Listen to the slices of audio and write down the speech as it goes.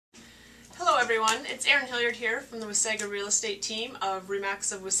everyone, it's Erin Hilliard here from the WASAGA real estate team of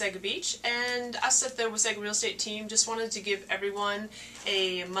RE/MAX of WASAGA Beach, and us at the WASAGA real estate team just wanted to give everyone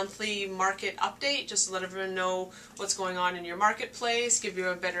a monthly market update, just to let everyone know what's going on in your marketplace, give you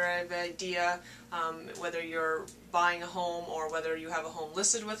a better idea whether you're buying a home or whether you have a home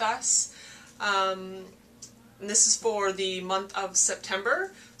listed with us. And this is for the month of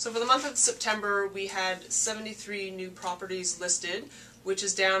September. So for the month of September we had 73 new properties listed, which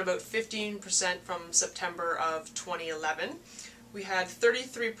is down about 15% from September of 2011. We had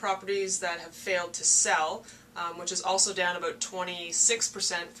 33 properties that have failed to sell, which is also down about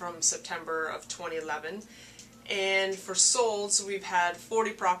 26% from September of 2011. And for solds, we've had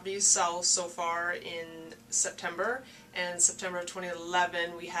 40 properties sell so far in September, and September of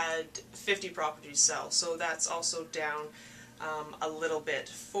 2011 we had 50 properties sell, so that's also down a little bit.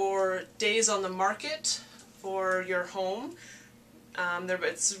 For days on the market for your home,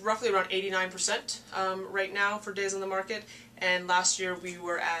 it's roughly around 89% right now for days on the market, and last year we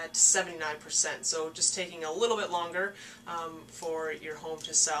were at 79%, so just taking a little bit longer for your home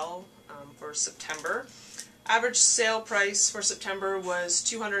to sell for September. Average sale price for September was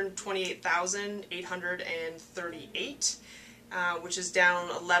 $228,838, which is down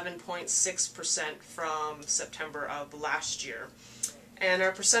 11.6% from September of last year. And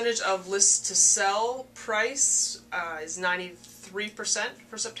our percentage of list to sell price is 93%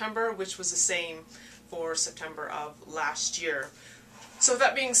 for September, which was the same for September of last year. So with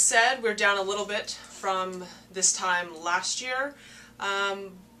that being said, we're down a little bit from this time last year,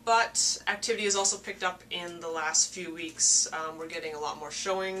 but activity has also picked up in the last few weeks. We're getting a lot more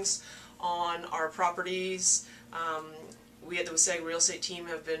showings on our properties. We at the WASAGA real estate team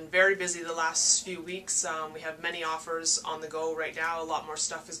have been very busy the last few weeks. We have many offers on the go right now. A lot more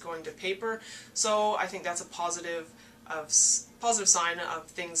stuff is going to paper, so I think that's a positive sign of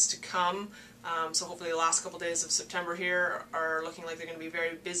things to come. So hopefully the last couple days of September here are looking like they're going to be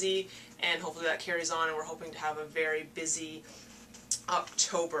very busy, and hopefully that carries on, and we're hoping to have a very busy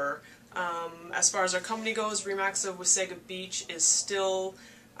October. As far as our company goes, RE/MAX of WASAGA Beach is still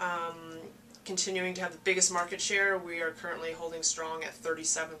continuing to have the biggest market share. We are currently holding strong at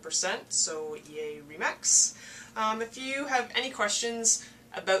 37%, so yay RE/MAX. If you have any questions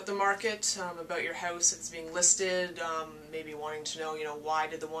about the market, about your house that's being listed, maybe wanting to know, why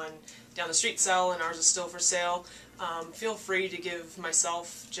did the one down the street sell and ours is still for sale, feel free to give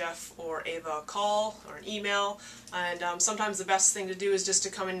myself, Jeff, or Ava a call or an email. And sometimes the best thing to do is just to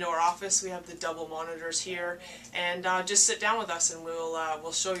come into our office. We have the double monitors here, and just sit down with us, and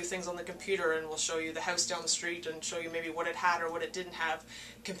we'll show you things on the computer, and we'll show you the house down the street and show you maybe what it had or what it didn't have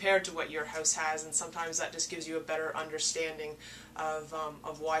compared to what your house has. And sometimes that just gives you a better understanding of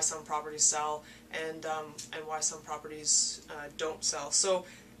why some properties sell and why some properties don't sell. So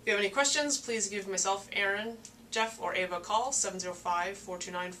if you have any questions, please give myself, Erin, Jeff, or Ava a call,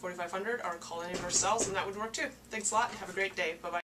 705-429-4500, or call any of our cells, and that would work too. Thanks a lot, and have a great day. Bye-bye.